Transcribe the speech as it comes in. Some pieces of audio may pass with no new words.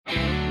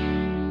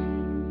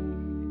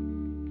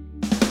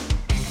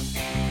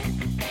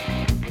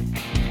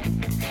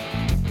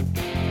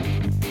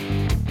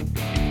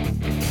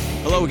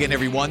Hello again,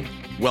 everyone.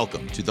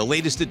 Welcome to the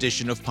latest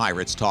edition of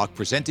Pirates Talk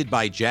presented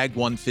by Jag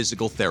One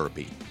Physical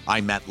Therapy.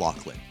 I'm Matt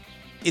Loughlin.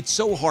 It's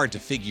so hard to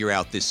figure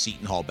out this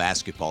Seton Hall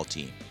basketball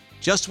team.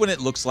 Just when it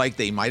looks like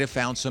they might have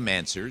found some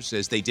answers,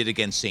 as they did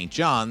against St.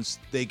 John's,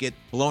 they get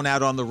blown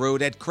out on the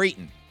road at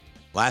Creighton.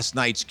 Last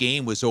night's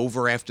game was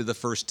over after the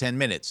first 10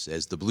 minutes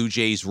as the Blue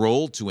Jays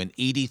rolled to an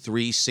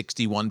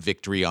 83-61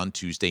 victory on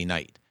Tuesday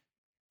night.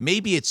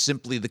 Maybe it's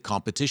simply the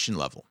competition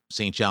level.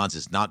 St. John's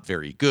is not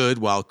very good,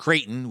 while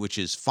Creighton, which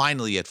is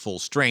finally at full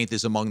strength,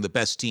 is among the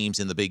best teams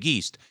in the Big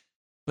East.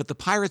 But the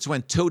Pirates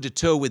went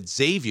toe-to-toe with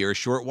Xavier a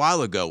short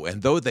while ago,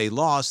 and though they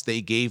lost,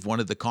 they gave one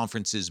of the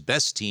conference's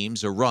best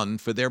teams a run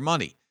for their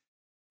money.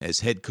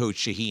 As head coach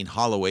Shaheen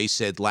Holloway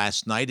said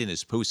last night in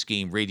his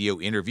post-game radio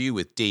interview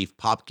with Dave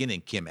Popkin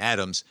and Kim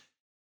Adams,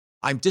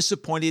 "I'm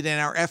disappointed in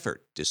our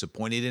effort,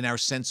 disappointed in our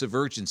sense of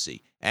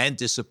urgency, and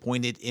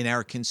disappointed in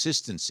our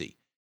consistency."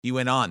 He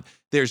went on,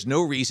 "There's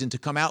no reason to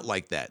come out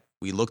like that.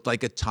 We looked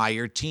like a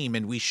tired team,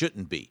 and we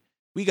shouldn't be.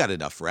 We got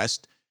enough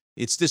rest.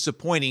 It's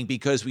disappointing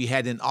because we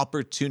had an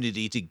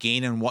opportunity to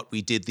gain on what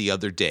we did the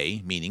other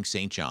day," meaning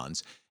St.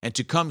 John's, "and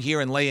to come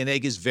here and lay an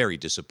egg is very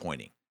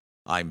disappointing.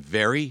 I'm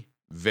very,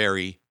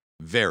 very,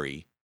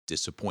 very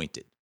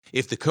disappointed."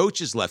 If the coach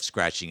is left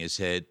scratching his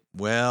head,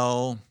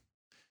 well...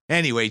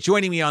 Anyway,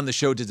 joining me on the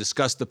show to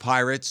discuss the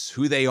Pirates,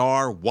 who they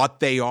are,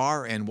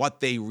 and what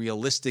they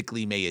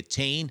realistically may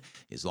attain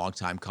is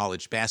longtime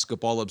college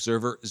basketball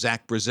observer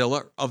Zach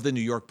Braziller of the New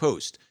York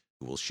Post,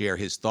 who will share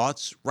his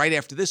thoughts right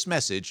after this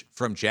message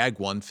from Jag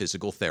One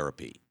Physical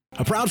Therapy.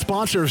 A proud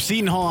sponsor of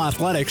Seton Hall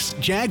Athletics,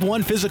 Jag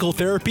One Physical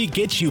Therapy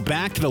gets you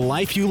back to the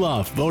life you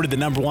love. Voted the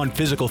 #1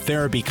 physical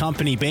therapy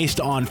company based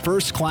on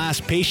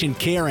first-class patient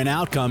care and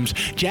outcomes,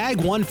 Jag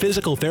One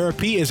Physical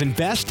Therapy is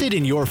invested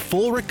in your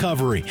full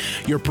recovery.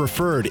 Your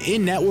preferred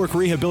in-network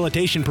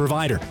rehabilitation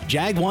provider,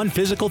 Jag One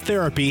Physical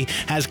Therapy,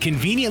 has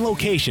convenient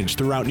locations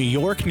throughout New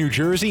York, New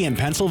Jersey, and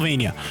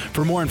Pennsylvania.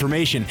 For more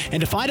information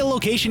and to find a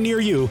location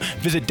near you,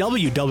 visit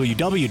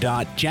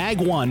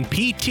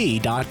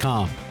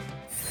www.jag1pt.com.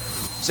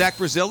 Zach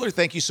Braziller,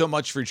 thank you so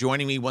much for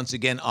joining me once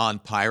again on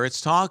Pirates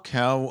Talk.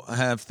 How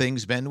have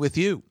things been with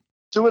you?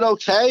 Doing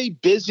okay.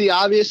 Busy,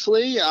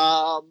 obviously.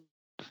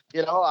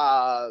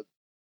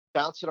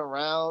 Bouncing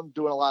around,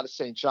 doing a lot of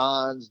St.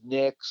 John's,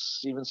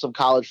 Knicks, even some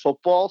college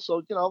football.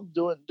 So,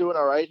 doing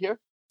all right here.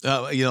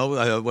 What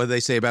do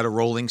they say about a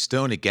rolling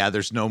stone? It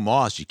gathers no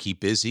moss. You keep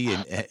busy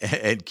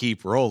and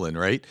keep rolling,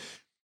 right?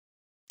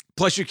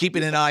 Plus, you're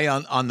keeping an eye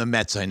on the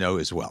Mets, I know,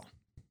 as well.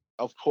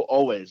 Of course,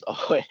 always.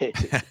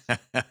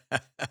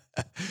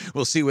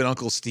 We'll see what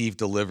Uncle Steve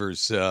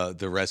delivers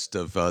the rest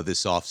of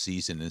this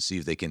offseason and see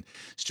if they can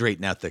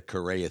straighten out the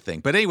Correa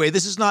thing. But anyway,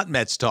 this is not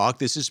Mets talk.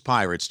 This is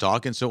Pirates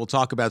talk. And so we'll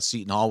talk about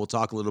Seton Hall. We'll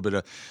talk a little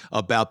bit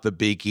about the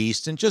Big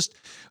East and just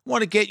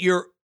want to get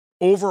your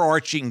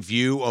overarching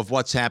view of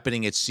what's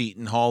happening at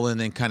Seton Hall and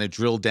then kind of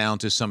drill down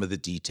to some of the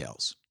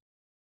details.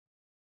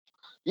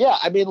 Yeah,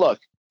 I mean, look,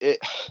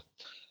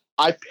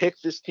 I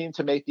picked this team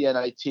to make the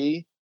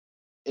NIT.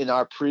 In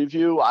our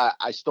preview,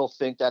 I still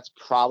think that's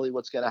probably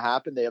what's going to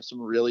happen. They have some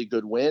really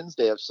good wins.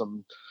 They have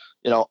some,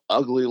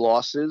 ugly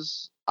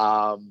losses.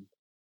 No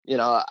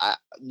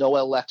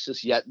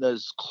Alexis Yetna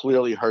has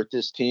clearly hurt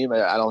this team.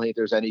 I don't think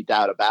there's any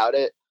doubt about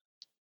it.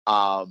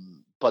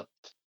 But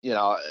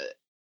I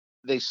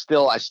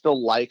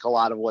still like a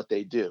lot of what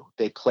they do.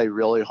 They play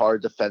really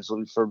hard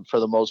defensively for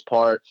the most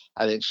part.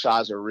 I think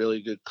Shah's a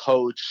really good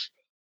coach.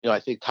 I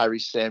think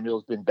Tyrese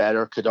Samuel's been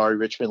better. Kadari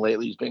Richmond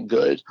lately has been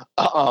good.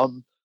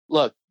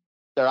 Look,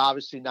 they're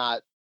obviously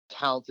not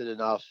talented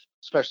enough,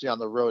 especially on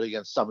the road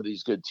against some of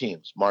these good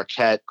teams.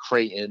 Marquette,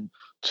 Creighton,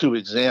 two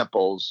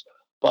examples.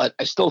 But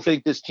I still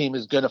think this team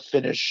is going to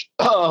finish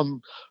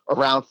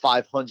around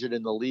 500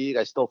 in the league.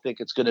 I still think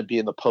it's going to be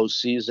in the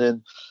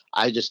postseason.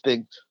 I just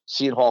think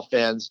Seton Hall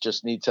fans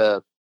just need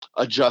to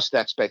adjust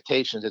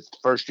expectations. It's the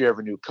first year of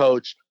a new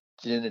coach.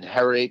 Didn't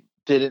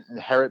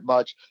inherit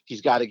much. He's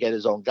got to get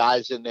his own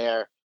guys in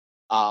there.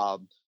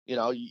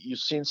 You've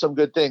seen some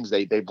good things.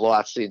 They blow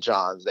out St.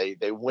 John's. They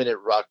win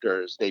at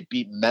Rutgers. They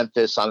beat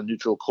Memphis on a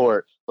neutral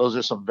court. Those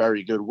are some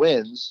very good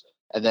wins.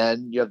 And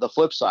then you have the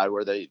flip side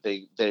where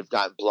they've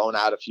gotten blown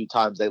out a few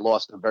times. They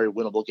lost a very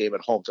winnable game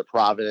at home to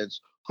Providence,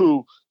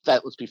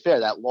 let's be fair,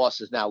 that loss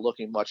is now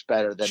looking much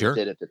better than it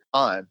did at the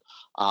time.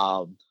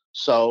 I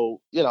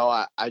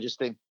just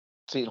think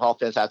Seton Hall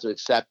fans have to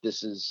accept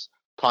this is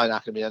probably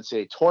not going to be an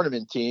NCAA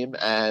tournament team.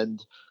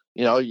 And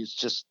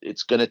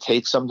it's going to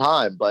take some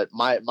time, but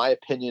my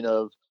opinion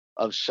of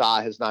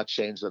Shah has not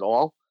changed at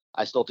all.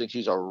 I still think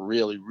he's a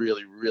really,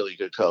 really, really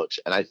good coach.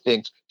 And I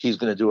think he's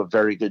going to do a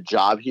very good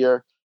job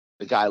here.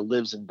 The guy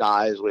lives and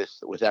dies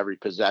with every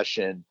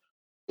possession.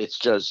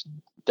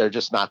 They're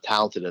just not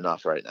talented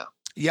enough right now.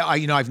 Yeah,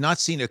 I've not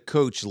seen a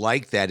coach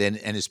like that, and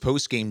his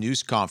post-game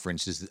news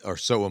conferences are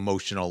so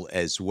emotional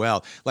as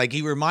well. Like,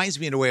 he reminds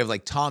me in a way of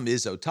like Tom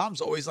Izzo.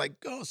 Tom's always like,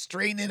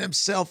 straightening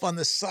himself on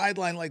the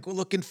sideline, like, we're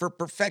looking for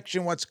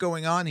perfection, what's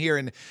going on here?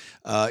 And,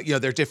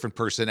 they're different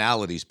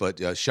personalities,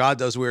 but Shah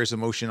does wear his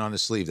emotion on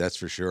his sleeve, that's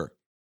for sure.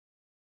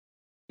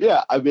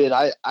 Yeah, I mean,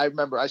 I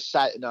remember I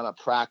sat in on a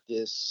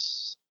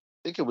practice.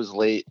 I think it was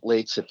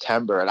late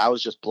September, and I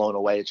was just blown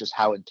away at just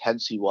how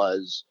intense he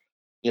was,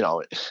 you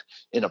know,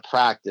 in a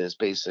practice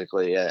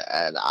basically.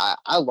 And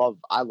I love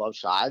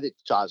Shaw. I think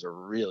Shaw's a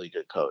really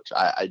good coach.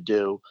 I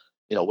do.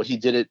 You know what he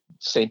did at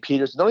St.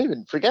 Peter's. Don't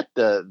even forget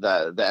the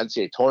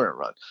NCAA tournament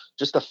run.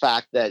 Just the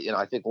fact that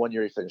I think one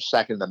year he finished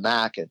second in the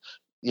MAC, and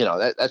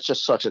that's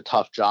just such a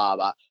tough job.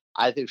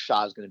 I think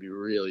Shaw's going to be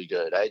really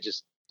good.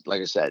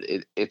 Like I said,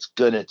 it's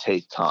going to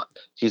take time.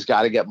 He's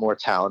got to get more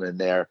talent in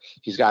there.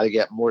 He's got to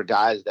get more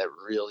guys that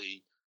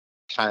really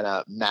kind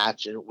of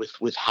match it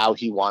with how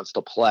he wants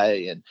to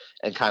play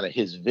and kind of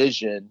his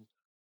vision.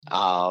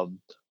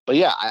 But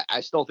yeah, I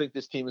still think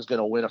this team is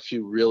going to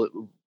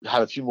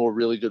have a few more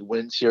really good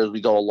wins here as we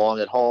go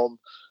along at home.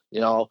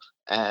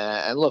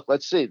 And look,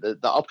 let's see. The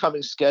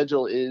upcoming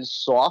schedule is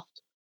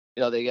soft.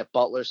 They get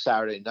Butler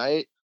Saturday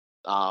night.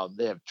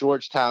 They have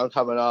Georgetown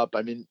coming up.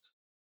 I mean,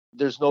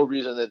 there's no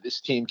reason that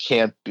this team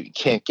can't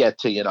get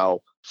to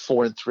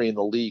 4-3 in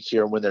the league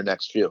here and win their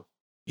next few.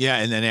 Yeah,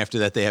 and then after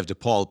that, they have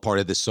DePaul, part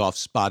of the soft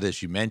spot,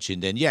 as you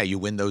mentioned. And yeah, you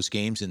win those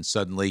games, and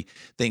suddenly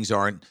things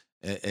aren't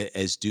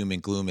as doom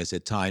and gloom as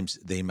at times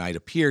they might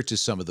appear to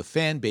some of the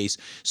fan base.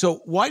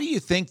 So why do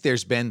you think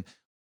there's been,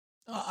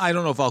 I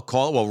don't know if I'll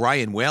call it, well,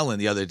 Ryan Whalen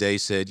the other day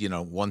said,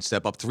 one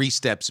step up, 3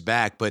 steps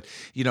back. But,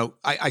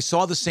 I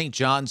saw the St.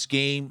 John's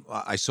game.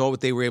 I saw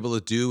what they were able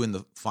to do in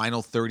the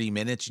final 30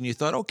 minutes, and you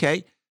thought,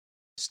 okay,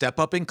 step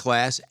up in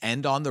class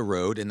and on the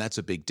road, and that's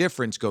a big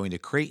difference going to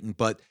Creighton.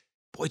 But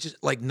boy, just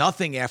like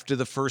nothing after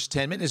the first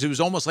 10 minutes. It was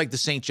almost like the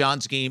St.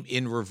 John's game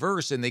in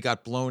reverse, and they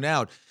got blown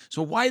out.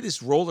 So why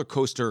this roller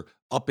coaster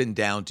up and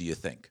down, do you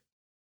think?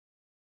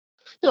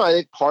 I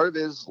think part of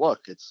it is,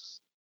 look,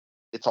 it's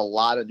a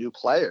lot of new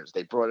players.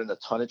 They brought in a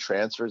ton of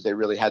transfers. They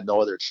really had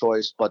no other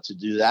choice but to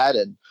do that.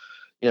 And,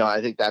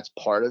 I think that's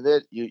part of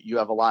it. You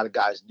have a lot of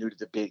guys new to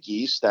the Big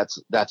East.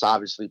 That's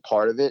obviously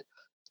part of it.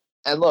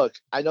 And look,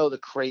 I know the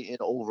Creighton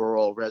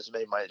overall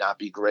resume might not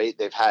be great.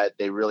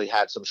 They really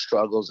had some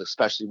struggles,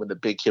 especially when the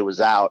big kid was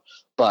out.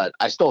 But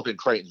I still think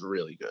Creighton's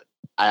really good.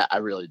 I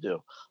really do.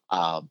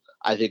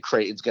 I think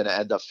Creighton's going to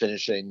end up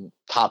finishing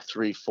top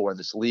 3, 4 in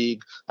this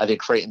league. I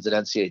think Creighton's an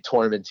NCAA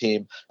tournament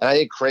team, and I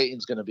think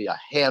Creighton's going to be a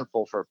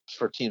handful for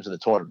teams in the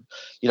tournament.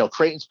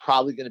 Creighton's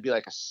probably going to be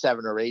like a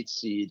 7 or 8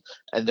 seed,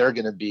 and they're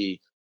going to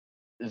be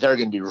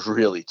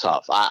really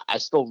tough. I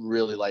still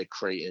really like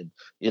Creighton.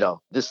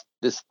 This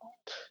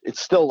it's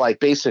still like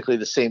basically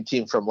the same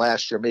team from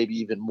last year, maybe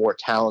even more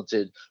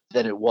talented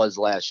than it was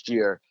last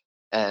year.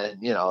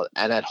 And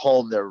and at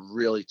home they're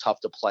really tough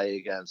to play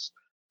against.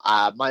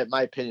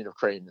 My opinion of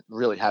Creighton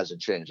really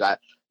hasn't changed. I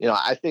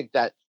think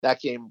that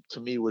game to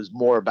me was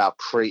more about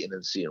Creighton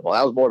and Seton Hall.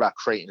 That was more about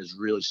Creighton is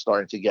really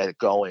starting to get it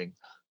going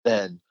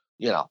than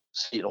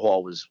Seton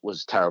Hall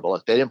was terrible.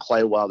 Look, they didn't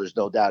play well. There's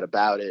no doubt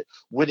about it.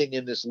 Winning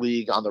in this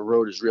league on the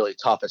road is really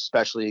tough,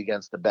 especially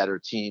against the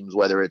better teams,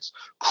 whether it's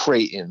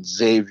Creighton,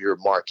 Xavier,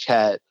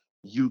 Marquette,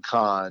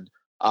 UConn.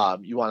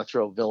 You want to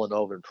throw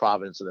Villanova and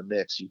Providence in the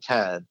mix, you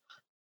can.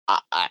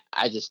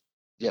 I just,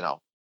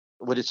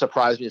 would it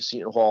surprise me if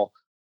Seton Hall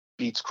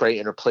beats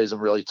Creighton or plays them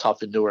really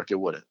tough in Newark? It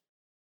wouldn't.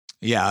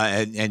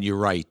 Yeah, and you're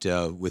right.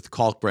 With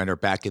Kalkbrenner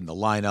back in the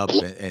lineup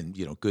and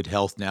good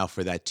health now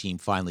for that team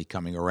finally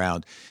coming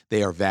around,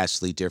 they are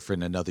vastly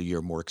different. Another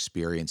year more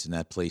experience, and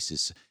that place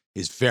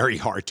is very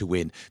hard to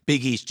win.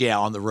 Big East, yeah,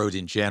 on the road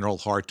in general,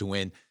 hard to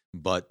win,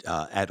 but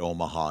at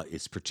Omaha,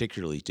 it's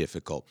particularly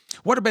difficult.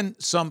 What have been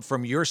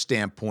from your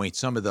standpoint,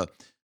 some of the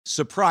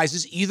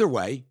surprises, either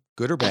way,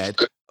 good or bad,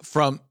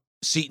 from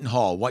Seton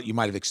Hall, what you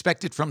might have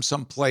expected from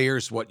some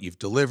players, what you've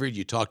delivered?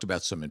 You talked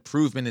about some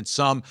improvement in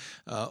some.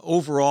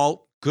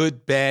 Overall,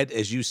 good, bad,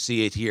 as you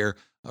see it here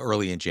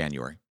early in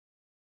January.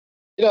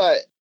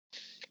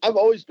 I've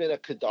always been a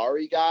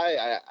Kadari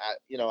guy.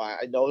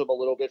 I know him a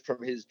little bit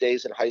from his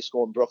days in high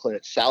school in Brooklyn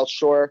at South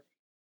Shore.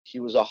 He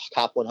was a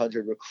top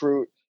 100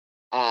 recruit.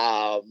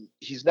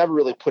 He's never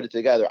really put it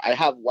together. I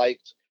have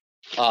liked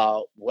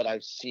what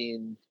I've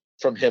seen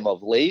from him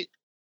of late.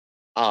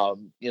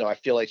 I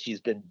feel like he's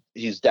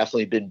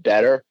definitely been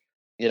better.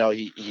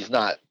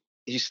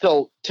 He's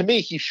still, to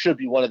me, he should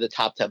be one of the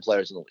top 10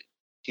 players in the league.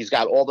 He's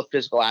got all the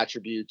physical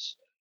attributes.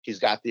 He's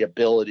got the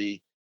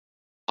ability.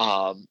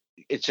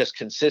 It's just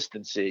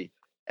consistency.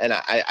 And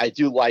I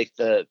do like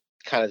the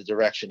kind of the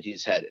direction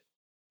he's headed.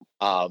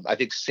 I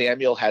think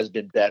Samuel has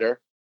been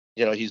better.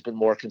 He's been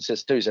more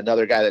consistent. He's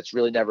another guy that's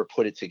really never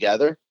put it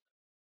together.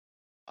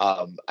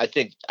 I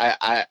think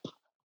I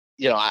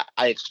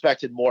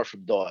expected more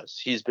from Dawes.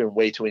 He's been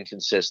way too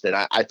inconsistent.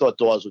 I thought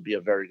Dawes would be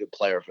a very good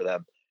player for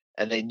them,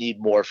 and they need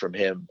more from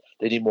him.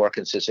 They need more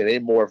consistency. They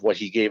need more of what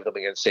he gave them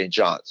against St.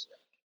 John's.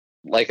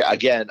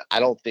 Again, I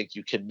don't think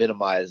you can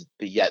minimize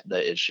the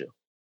Yetna issue.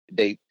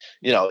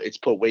 It's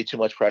put way too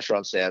much pressure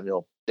on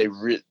Samuel.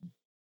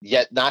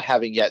 Not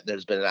having Yetna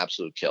has been an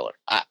absolute killer.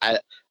 I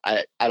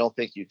don't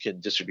think you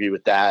can disagree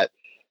with that.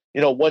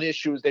 One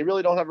issue is they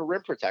really don't have a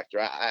rim protector.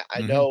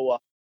 I know,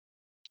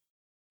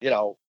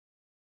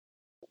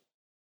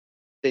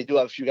 they do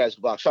have a few guys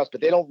who block shots,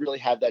 but they don't really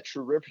have that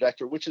true rim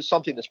protector, which is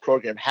something this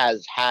program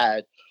has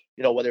had,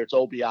 whether it's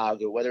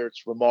Obiagu, whether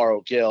it's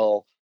Romaro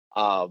Gill,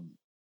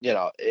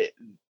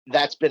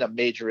 that's been a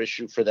major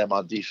issue for them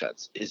on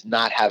defense, is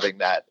not having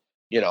that,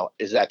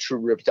 is that true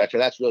rim protector.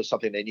 That's really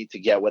something they need to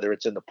get, whether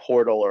it's in the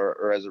portal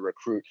or as a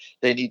recruit.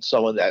 They need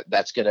someone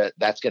that's gonna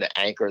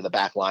anchor the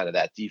back line of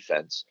that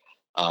defense.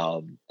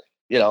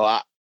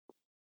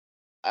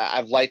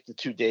 I've liked the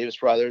two Davis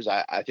brothers.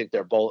 I think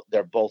they're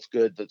both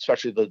good,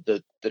 especially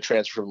the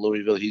transfer from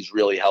Louisville. He's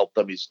really helped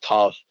them. He's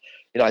tough.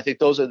 I think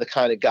those are the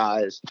kind of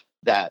guys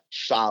that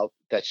Shaw's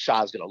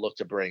going to look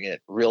to bring in.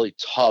 Really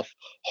tough,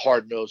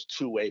 hard-nosed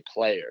two-way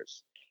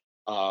players.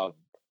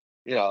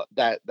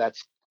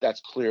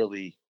 That's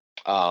clearly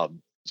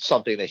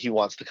something that he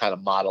wants to kind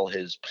of model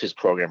his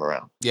program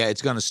around. Yeah,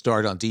 it's going to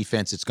start on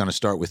defense. It's going to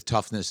start with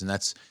toughness, and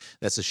that's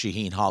a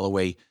Shaheen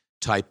Holloway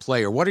type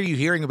player. What are you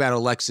hearing about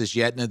Alexis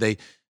Yetna?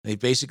 They've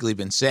basically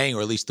been saying,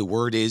 or at least the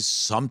word is,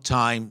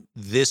 sometime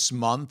this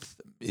month.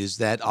 Is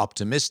that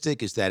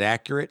optimistic? Is that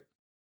accurate?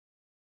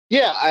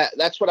 Yeah,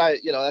 that's what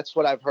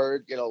I've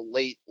heard.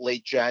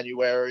 Late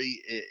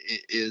January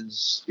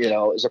is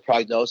a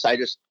prognosis. I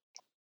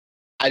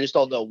just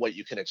don't know what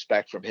you can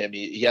expect from him.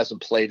 He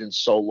hasn't played in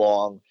so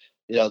long.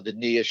 The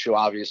knee issue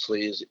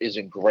obviously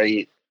isn't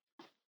great.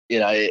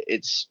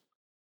 It's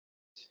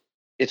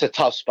a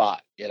tough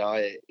spot.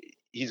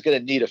 He's going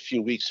to need a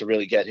few weeks to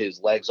really get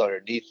his legs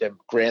underneath him.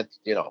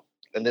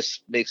 And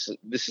this is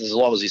as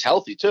long as he's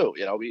healthy too.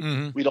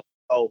 We don't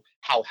know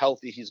how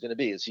healthy he's going to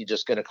be. Is he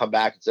just going to come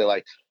back and say,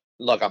 like,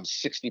 look, I'm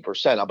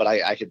 60%, but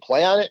I can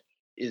play on it?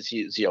 Is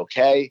he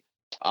okay?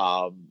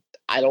 I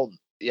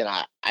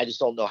just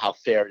don't know how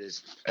fair it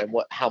is and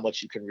how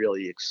much you can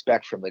really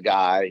expect from the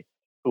guy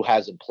who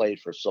hasn't played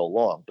for so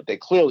long. But they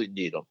clearly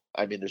need him.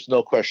 I mean, there's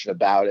no question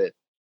about it.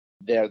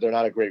 They're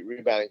not a great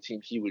rebounding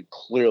team. He would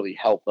clearly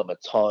help them a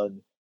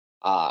ton.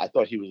 I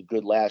thought he was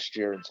good last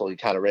year until he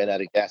kind of ran out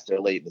of gas there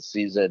late in the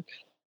season.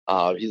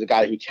 He's a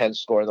guy who can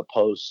score in the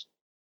post.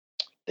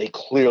 They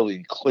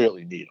clearly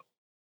need him.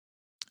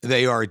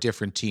 They are a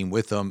different team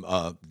with them.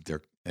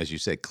 They're, as you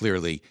said,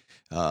 clearly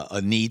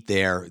a need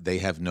there. They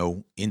have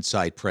no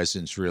inside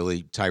presence,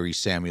 really. Tyrese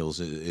Samuels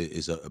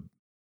is a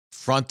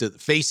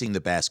facing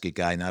the basket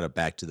guy, not a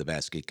back to the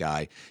basket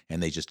guy,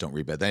 and they just don't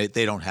rebound.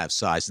 They don't have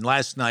size. And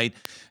last night,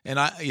 and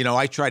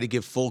I try to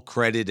give full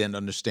credit and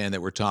understand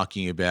that we're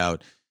talking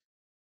about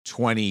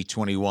 20,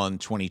 21,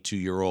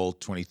 22-year-old,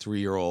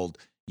 23-year-old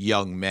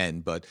young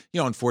men, but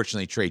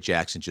unfortunately, Trey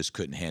Jackson just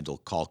couldn't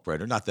handle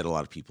Kalkbrenner. Not that a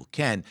lot of people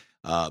can,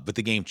 but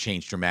the game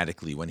changed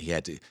dramatically when he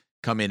had to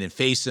come in and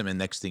face him, and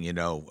next thing you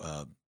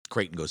know,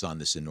 Creighton goes on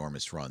this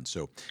enormous run.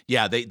 So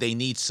yeah, they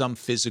need some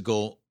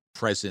physical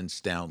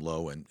presence down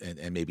low, and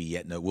maybe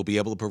Yetna will be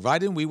able to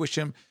provide it, and we wish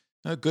him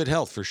good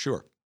health for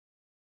sure.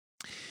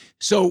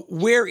 So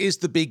where is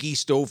the Big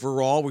East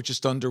overall? We're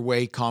just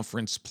underway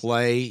conference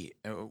play.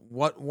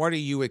 What are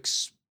you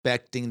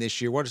expecting this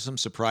year? What are some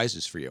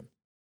surprises for you?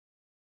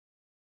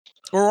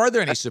 Or are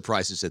there any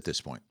surprises at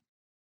this point?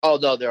 Oh,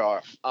 no, there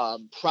are.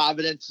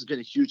 Providence has been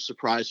a huge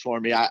surprise for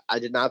me. I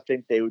did not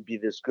think they would be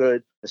this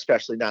good,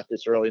 especially not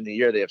this early in the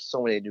year. They have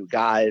so many new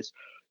guys.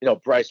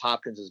 Bryce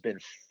Hopkins has been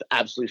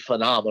absolutely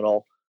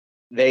phenomenal.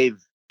 They've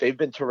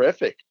been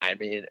terrific. I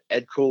mean,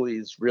 Ed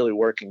Cooley's really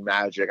working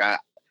magic.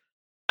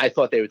 I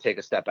thought they would take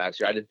a step back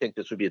here. I didn't think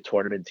this would be a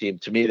tournament team.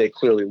 To me, they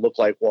clearly look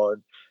like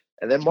one.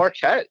 And then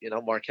Marquette.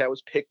 Marquette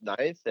was picked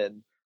ninth,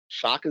 and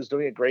Shaka's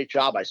doing a great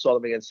job. I saw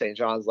them against St.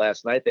 John's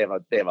last night. They have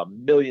a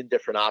million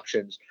different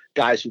options,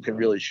 guys who can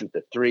really shoot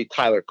the three.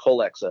 Tyler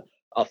Kolek's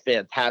a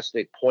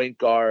fantastic point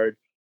guard.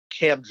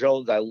 Cam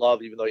Jones, I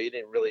love, even though he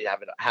didn't really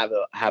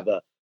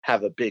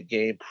have a big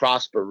game.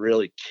 Prosper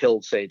really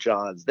killed St.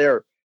 John's.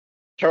 They're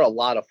a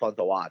lot of fun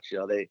to watch.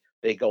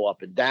 They go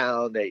up and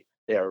down.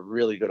 They're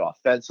really good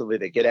offensively.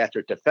 They get after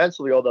it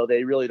defensively, although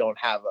they really don't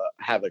have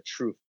a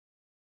true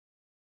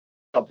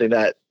something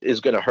that is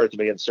going to hurt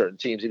them against certain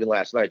teams. Even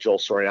last night, Joel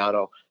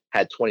Soriano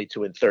had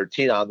 22 and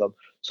 13 on them.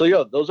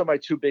 So, those are my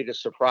two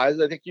biggest surprises.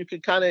 I think you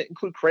could kind of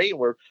include Creighton,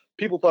 where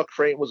people thought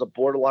Creighton was a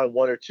borderline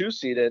 1 or 2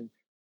 seed, and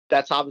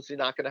that's obviously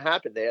not going to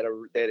happen. They had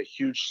a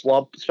huge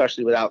slump,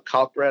 especially without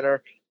Kalkbrenner.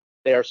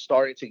 They are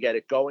starting to get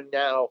it going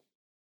now.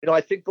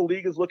 I think the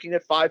league is looking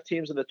at 5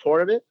 teams in the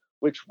tournament,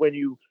 which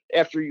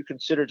after you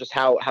consider just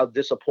how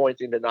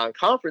disappointing the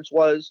non-conference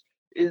was,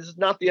 is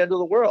not the end of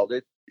the world.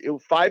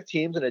 5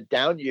 teams in a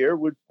down year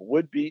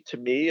would be, to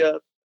me,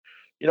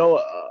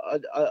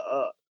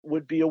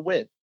 would be a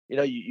win.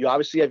 You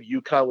obviously have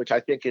UConn, which I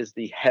think is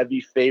the heavy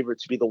favorite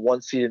to be the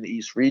 1 seed in the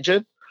East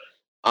region.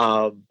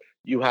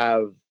 You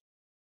have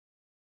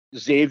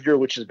Xavier,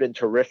 which has been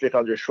terrific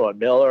under Sean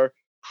Miller,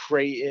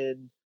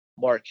 Creighton,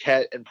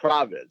 Marquette, and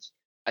Providence.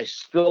 I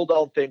still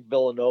don't think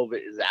Villanova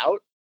is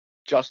out.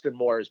 Justin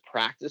Moore is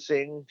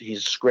practicing.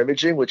 He's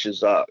scrimmaging, which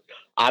is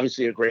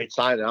obviously a great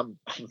sign. And I'm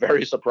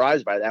very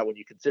surprised by that when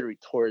you consider he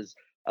tore his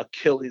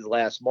Achilles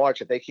last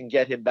March. If they can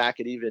get him back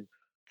at even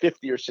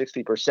 50 or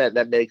 60%,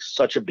 that makes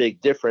such a big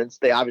difference.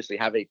 They obviously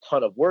have a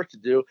ton of work to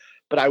do,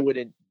 but I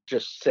wouldn't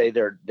just say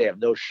they have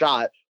no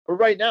shot. But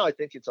right now, I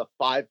think it's a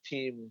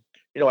 5-team.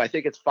 I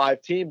think it's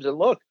 5 teams. And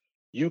look,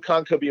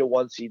 UConn could be a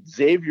 1 seed.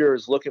 Xavier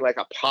is looking like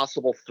a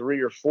possible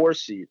 3 or 4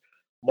 seed.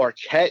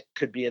 Marquette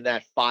could be in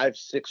that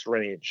 5-6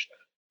 range.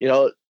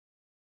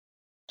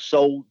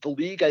 So the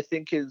league, I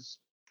think, is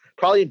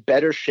probably in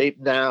better shape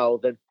now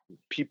than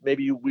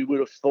maybe we would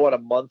have thought a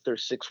month or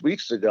 6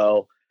 weeks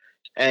ago.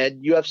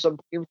 And you have some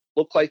teams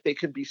look like they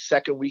could be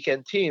second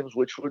weekend teams,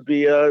 which would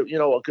be a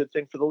good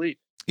thing for the league.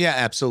 Yeah,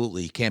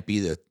 absolutely. You can't be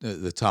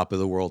the top of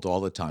the world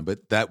all the time,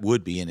 but that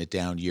would be in a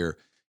down year.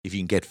 If you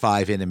can get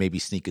 5 in and maybe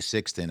sneak a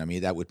 6th in, I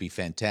mean, that would be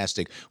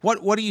fantastic.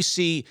 What do you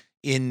see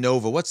in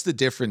Nova? What's the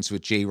difference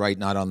with Jay Wright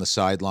not on the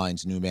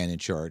sidelines, new man in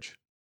charge?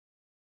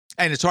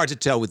 And it's hard to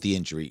tell with the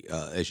injury,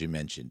 as you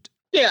mentioned.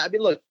 Yeah, I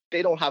mean, look,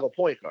 they don't have a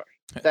point guard.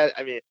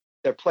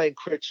 They're playing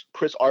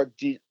Chris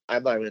R.D.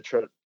 I'm not even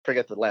going to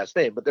forget the last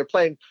name, but they're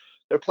playing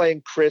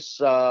Chris.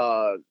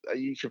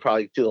 You should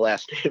probably do the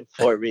last name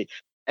for me.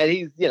 And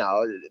he's,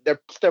 they're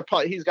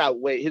probably, he's got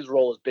weight. His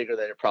role is bigger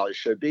than it probably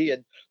should be.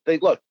 And they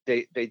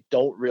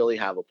don't really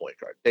have a point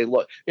guard.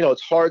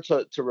 It's hard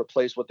to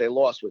replace what they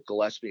lost with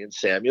Gillespie and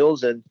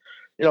Samuels, and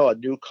a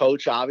new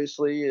coach,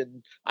 obviously.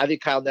 And I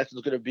think Kyle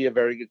Nelson's going to be a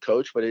very good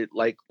coach, but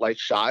like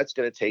Shai, it's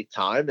going to take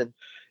time, and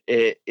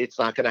it's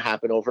not going to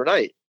happen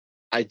overnight.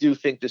 I do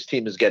think this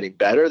team is getting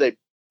better. They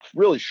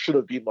really should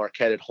have beat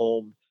Marquette at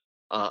home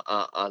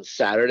on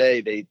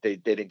Saturday. They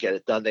didn't get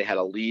it done. They had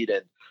a lead,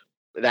 and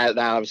that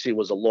obviously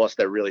was a loss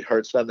that really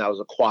hurts them. That was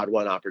a quad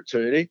 1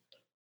 opportunity.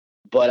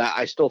 But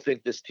I still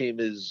think this team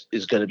is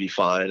going to be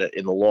fine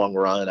in the long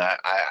run.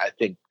 I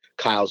think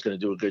Kyle's going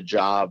to do a good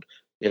job.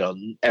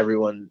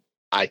 Everyone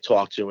I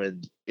talk to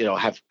and,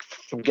 have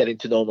from getting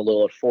to know him a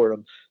little at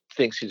Fordham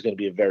thinks he's going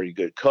to be a very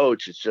good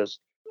coach. It's just,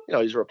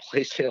 he's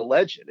replacing a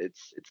legend.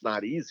 It's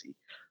not easy.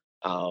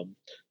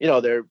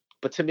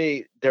 But to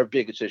me, their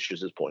biggest issue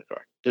is his point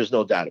guard. There's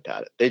no doubt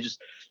about it.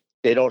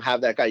 They don't have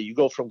that guy. You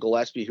go from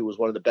Gillespie, who was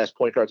one of the best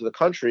point guards in the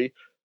country,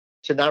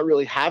 to not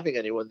really having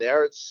anyone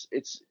there.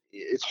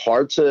 It's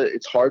hard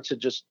to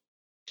just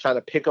kind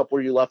of pick up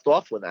where you left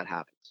off when that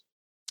happens.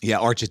 Yeah,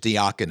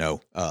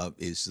 Arcidiacono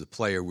is the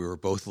player we were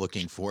both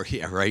looking for.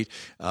 Yeah, right.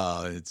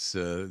 It's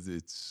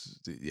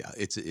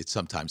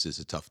sometimes is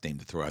a tough name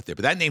to throw out there,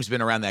 but that name's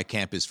been around that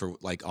campus for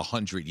like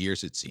 100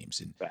 years, it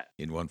seems,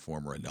 in one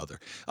form or another.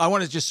 I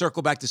want to just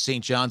circle back to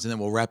St. John's, and then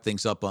we'll wrap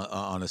things up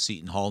on a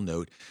Seton Hall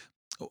note.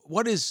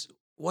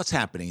 What's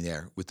happening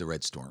there with the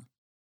Red Storm?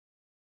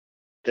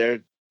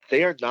 They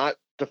are not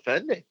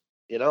defending.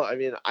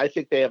 I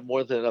think they have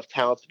more than enough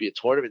talent to be a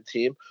tournament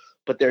team,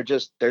 but they're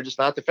just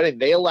not defending.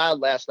 They allowed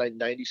last night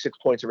 96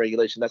 points in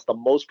regulation. That's the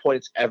most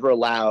points ever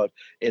allowed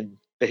in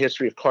the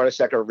history of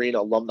Carnesecca Arena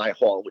Alumni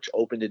Hall, which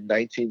opened in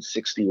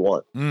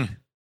 1961.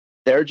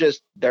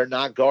 They're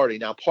not guarding.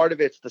 Now, part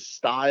of it's the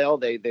style.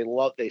 They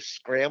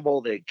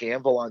scramble, they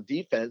gamble on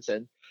defense,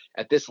 and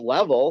at this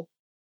level,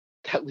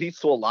 that leads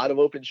to a lot of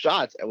open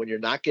shots. And when you're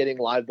not getting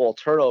live ball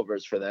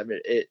turnovers for them,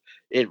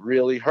 it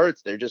really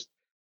hurts. They're just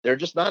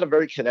not a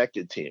very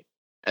connected team.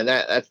 And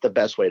that's the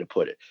best way to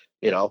put it.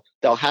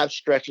 They'll have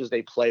stretches.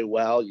 They play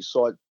well. You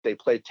saw it. They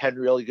played 10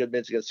 really good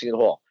minutes against Seton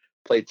Hall,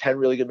 played 10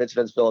 really good minutes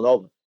against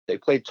Villanova. They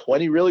played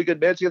 20 really good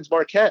minutes against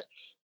Marquette.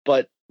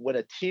 But when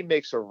a team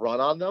makes a run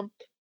on them,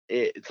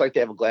 it's like they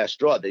have a glass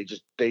straw. They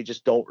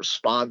just don't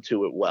respond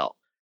to it well.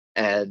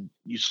 And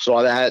you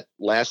saw that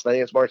last night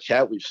against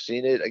Marquette. We've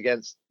seen it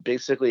against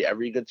basically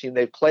every good team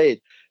they've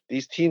played.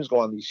 These teams go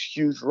on these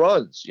huge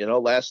runs.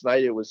 Last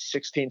night it was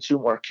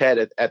 16-2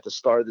 Marquette at the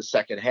start of the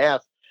second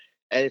half.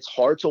 And it's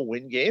hard to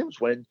win games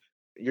when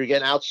you're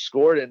getting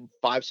outscored in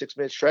 5-6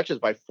 minute stretches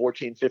by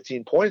 14,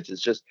 15 points.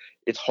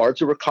 It's hard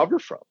to recover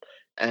from.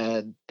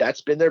 And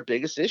that's been their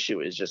biggest issue,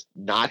 is just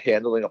not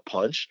handling a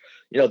punch.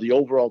 The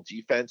overall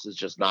defense is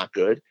just not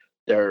good.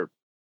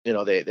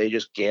 They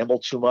just gamble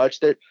too much.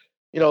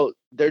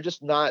 They're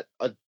just not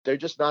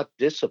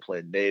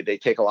disciplined. They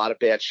take a lot of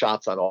bad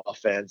shots on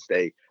offense.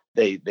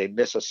 They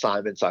miss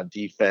assignments on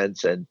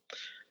defense, and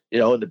in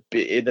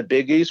the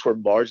Big East where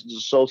margins are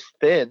so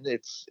thin,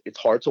 it's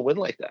hard to win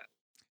like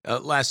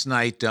that. Last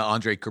night,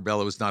 Andre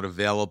Curbelo was not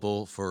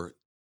available for,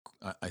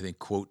 I think,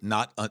 quote,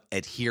 not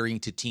adhering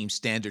to team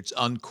standards,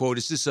 unquote.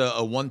 Is this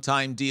a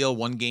one-time deal,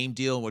 one-game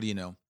deal? What do you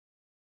know?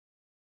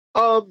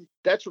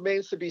 That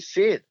remains to be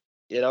seen.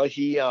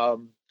 He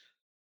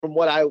from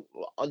what I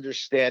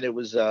understand, it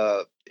was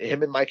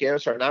him and Mike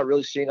Anderson are not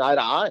really seeing eye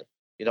to eye.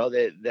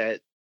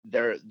 That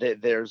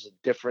there's a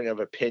differing of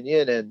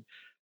opinion,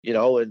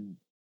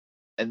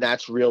 and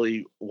that's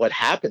really what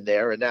happened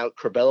there. And now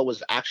Curbelo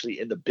was actually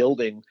in the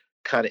building,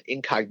 kind of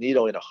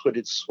incognito in a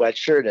hooded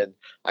sweatshirt, and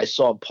I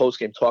saw him post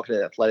game talking to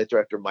the athletic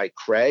director Mike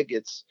Craig.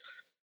 It's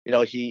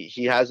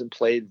he hasn't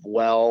played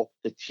well.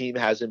 The team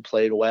hasn't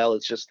played well.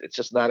 It's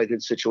just not a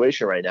good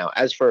situation right now.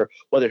 As for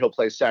whether he'll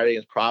play Saturday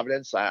against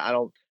Providence, I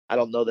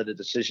don't know that a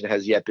decision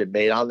has yet been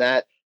made on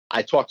that.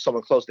 I talked to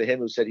someone close to him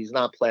who said he's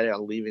not planning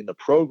on leaving the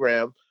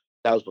program.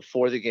 That was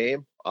before the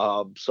game.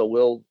 So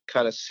we'll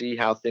kind of see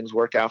how things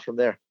work out from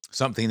there.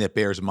 Something that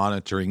bears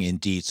monitoring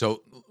indeed.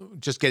 So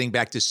just getting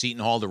back to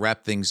Seton Hall to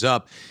wrap things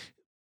up,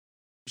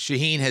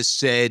 Shaheen has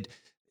said,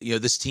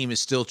 this team is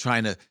still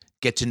trying to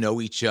get to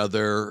know each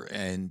other.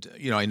 And,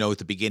 I know at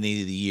the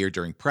beginning of the year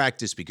during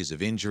practice, because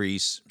of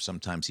injuries,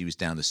 sometimes he was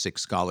down to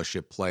 6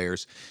 scholarship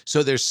players.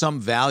 So there's some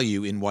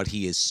value in what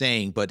he is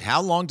saying. But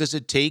how long does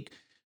it take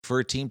for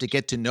a team to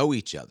get to know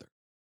each other?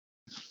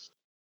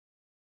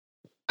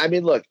 I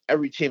mean, look,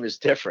 every team is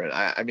different.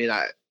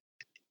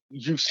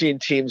 You've seen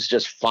teams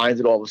just find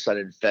it all of a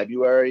sudden in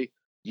February.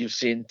 You've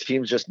seen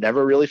teams just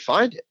never really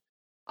find it.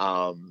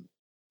 I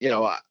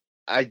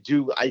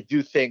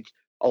do think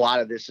a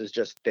lot of this is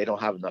just they don't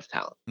have enough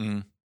talent. Mm-hmm.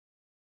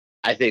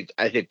 I think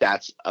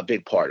that's a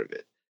big part of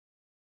it.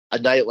 A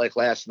night like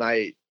last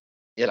night,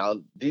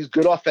 these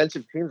good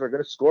offensive teams are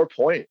going to score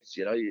points.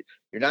 You're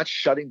not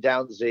shutting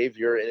down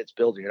Xavier in its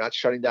building. You're not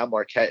shutting down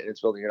Marquette in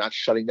its building. You're not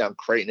shutting down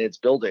Creighton in its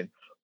building.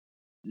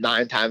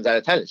 9 times out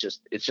of 10,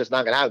 it's just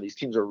not going to happen. These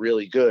teams are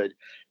really good,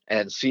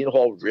 and Seton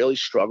Hall really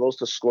struggles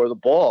to score the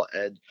ball.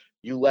 And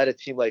you let a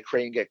team like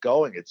Creighton get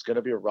going, it's going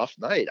to be a rough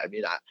night. I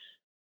mean,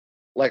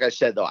 like I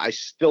said, though, I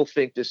still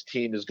think this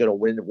team is going to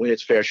win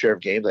its fair share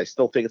of games. I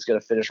still think it's going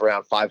to finish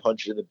around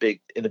 500 in the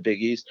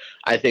Big East.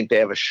 I think they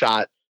have a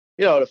shot,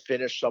 to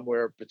finish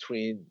somewhere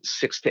between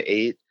 6 to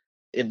 8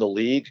 in the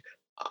league.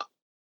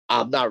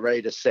 I'm not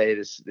ready to say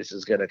this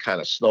is going to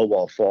kind of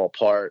snowball, fall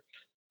apart.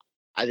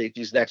 I think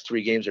these next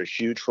 3 games are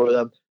huge for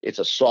them. It's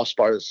a soft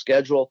spot of the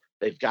schedule.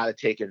 They've got to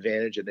take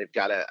advantage, and they've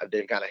got to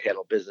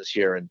handle business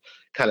here and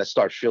kind of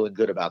start feeling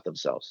good about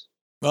themselves.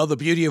 Well, the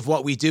beauty of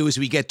what we do is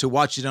we get to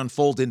watch it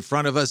unfold in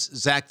front of us.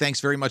 Zach,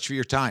 thanks very much for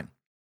your time.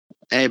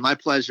 Hey, my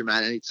pleasure,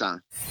 man.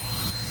 Anytime.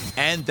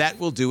 And that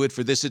will do it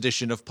for this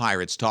edition of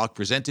Pirates Talk,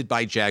 presented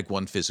by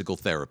Jag1 Physical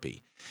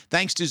Therapy.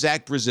 Thanks to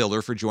Zach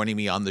Braziller for joining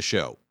me on the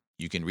show.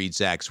 You can read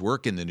Zach's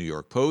work in the New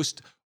York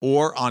Post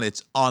or on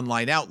its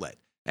online outlet.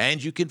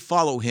 And you can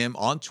follow him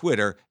on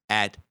Twitter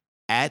at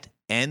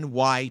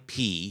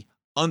NYP_Brazil,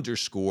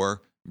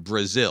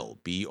 BRAZILLE.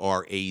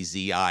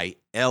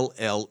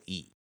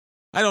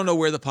 I don't know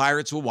where the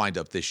Pirates will wind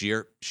up this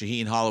year.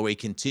 Shaheen Holloway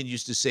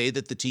continues to say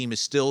that the team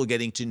is still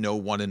getting to know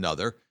one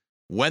another.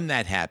 When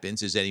that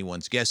happens is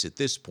anyone's guess at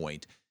this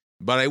point.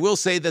 But I will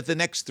say that the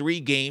next 3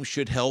 games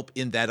should help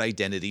in that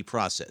identity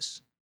process.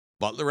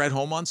 Butler at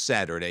home on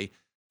Saturday,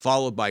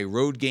 followed by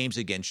road games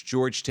against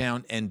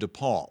Georgetown and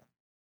DePaul.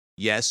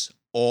 Yes,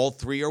 all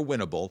 3 are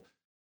winnable,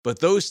 but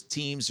those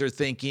teams are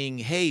thinking,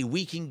 hey,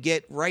 we can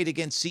get right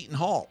against Seton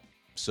Hall.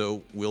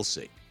 So we'll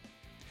see.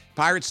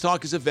 Pirates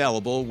Talk is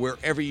available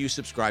wherever you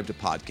subscribe to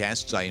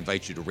podcasts. I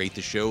invite you to rate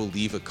the show,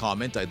 leave a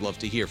comment. I'd love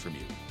to hear from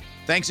you.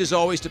 Thanks as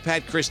always to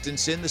Pat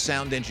Christensen, the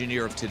sound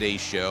engineer of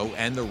today's show,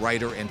 and the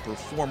writer and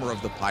performer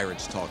of the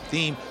Pirates Talk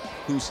theme,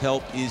 whose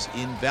help is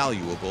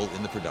invaluable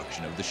in the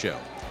production of the show.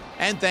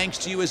 And thanks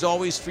to you as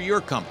always for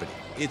your company.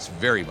 It's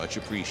very much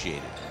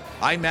appreciated.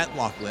 I'm Matt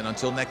Loughlin.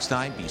 Until next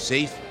time, be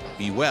safe,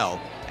 be well,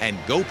 and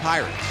go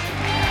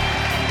Pirates.